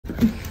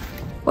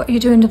What are you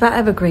doing to that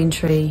evergreen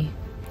tree?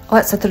 Oh,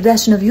 it's a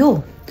tradition of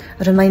Yule.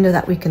 A reminder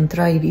that we can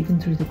thrive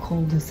even through the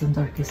coldest and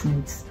darkest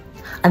nights.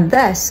 And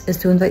this is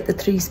to invite the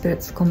tree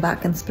spirits to come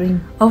back in spring.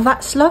 Oh,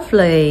 that's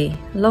lovely.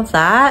 Love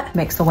that.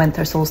 Makes the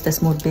winter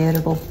solstice more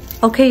bearable.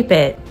 I'll keep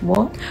it.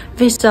 What?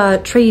 This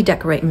tree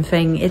decorating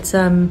thing, it's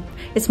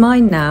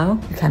mine now.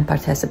 You can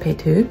participate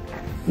too.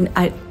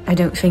 I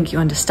don't think you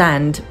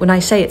understand. When I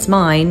say it's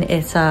mine,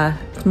 it's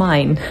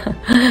mine.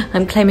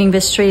 I'm claiming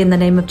this tree in the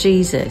name of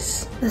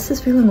Jesus. This is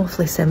feeling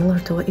awfully similar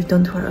to what you've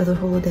done to our other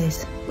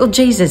holidays. Well,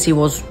 Jesus, he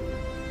was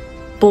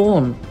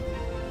born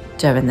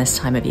during this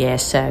time of year,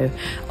 so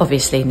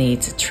obviously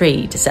needs a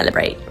tree to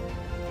celebrate.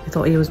 I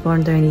thought he was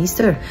born during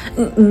Easter.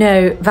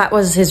 No, that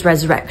was his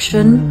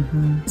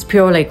resurrection. It's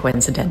purely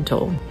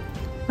coincidental.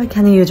 Why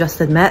can't you just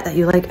admit that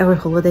you like our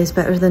holidays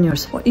better than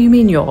yours? What do you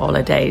mean your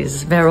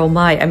holidays? They're all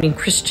mine. I mean,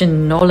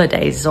 Christian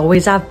holidays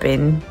always have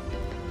been.